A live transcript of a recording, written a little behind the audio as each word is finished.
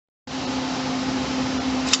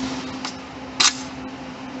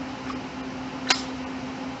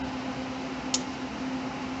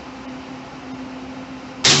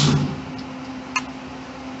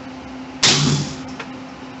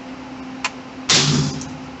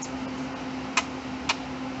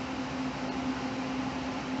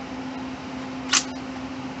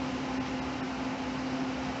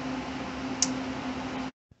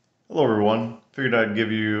Hello everyone. Figured I'd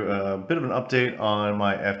give you a bit of an update on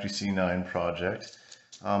my FGC9 project.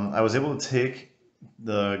 I was able to take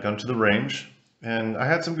the gun to the range and I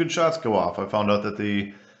had some good shots go off. I found out that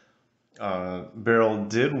the barrel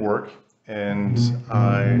did work and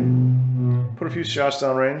I put a few shots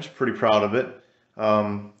down range, pretty proud of it.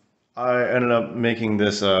 I ended up making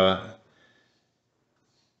this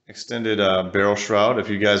extended barrel shroud. If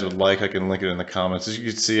you guys would like, I can link it in the comments. As you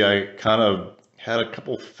can see, I kind of had a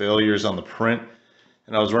couple failures on the print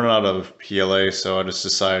and I was running out of PLA, so I just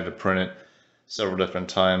decided to print it several different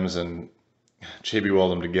times and JB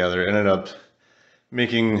weld them together. Ended up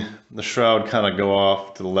making the shroud kind of go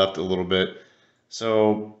off to the left a little bit.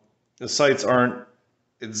 So the sights aren't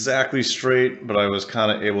exactly straight, but I was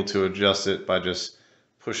kind of able to adjust it by just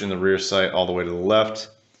pushing the rear sight all the way to the left.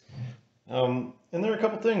 And there are a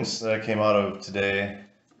couple things that I came out of today,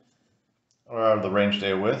 or out of the range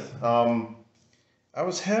day with. I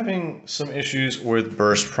was having some issues with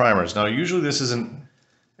burst primers. Now, usually this isn't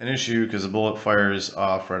an issue because the bullet fires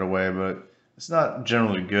off right away, but it's not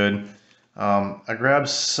generally good. I grabbed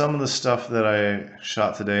some of the stuff that I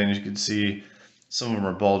shot today, and as you can see, some of them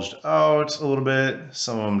are bulged out a little bit,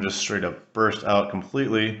 some of them just straight up burst out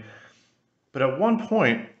completely. But at one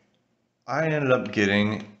point, I ended up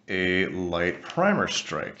getting a light primer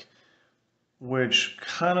strike, which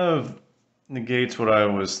kind of negates what I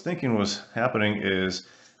was thinking was happening. Is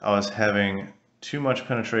I was having too much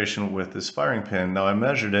penetration with this firing pin. Now I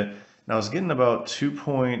measured it and I was getting about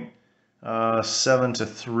 2.7 to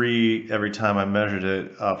 3 every time I measured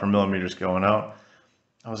it for millimeters going out.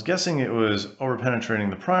 I was guessing it was over penetrating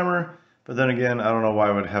the primer, but then again, I don't know why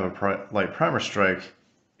I would have a light primer strike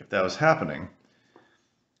if that was happening.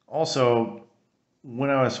 Also, when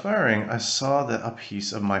I was firing, I saw that a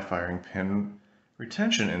piece of my firing pin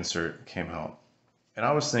retention insert came out. And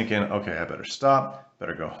I was thinking, okay, I better stop,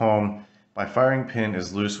 better go home. My firing pin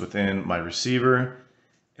is loose within my receiver,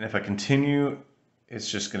 and if I continue,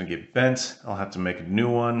 it's just going to get bent. I'll have to make a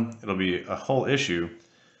new one. It'll be a whole issue.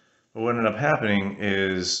 But what ended up happening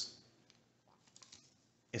is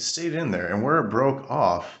it stayed in there, and where it broke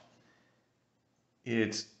off,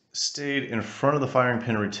 it stayed in front of the firing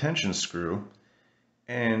pin retention screw,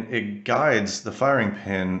 and it guides the firing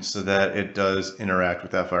pin so that it does interact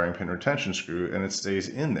with that firing pin retention screw and it stays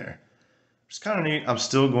in there. It's kind of neat. I'm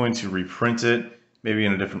still going to reprint it, maybe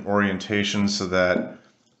in a different orientation so that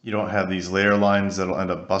you don't have these layer lines that'll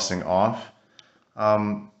end up busting off.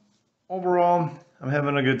 Overall, I'm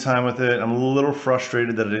having a good time with it. I'm a little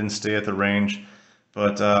frustrated that it didn't stay at the range,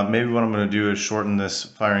 but maybe what I'm going to do is shorten this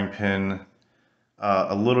firing pin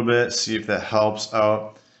a little bit, see if that helps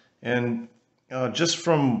out. And just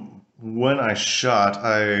from when I shot,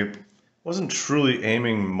 I wasn't truly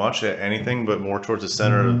aiming much at anything, but more towards the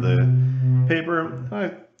center of the paper.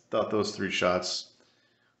 I thought those 3 shots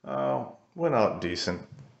went out decent.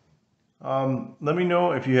 Let me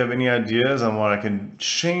know if you have any ideas on what I can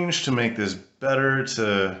change to make this better,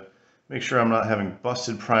 to make sure I'm not having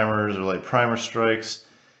busted primers or like primer strikes.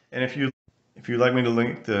 And if you'd like me to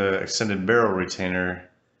link the extended barrel retainer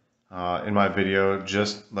in my video,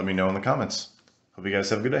 just let me know in the comments. Hope you guys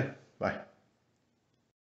have a good day. Bye.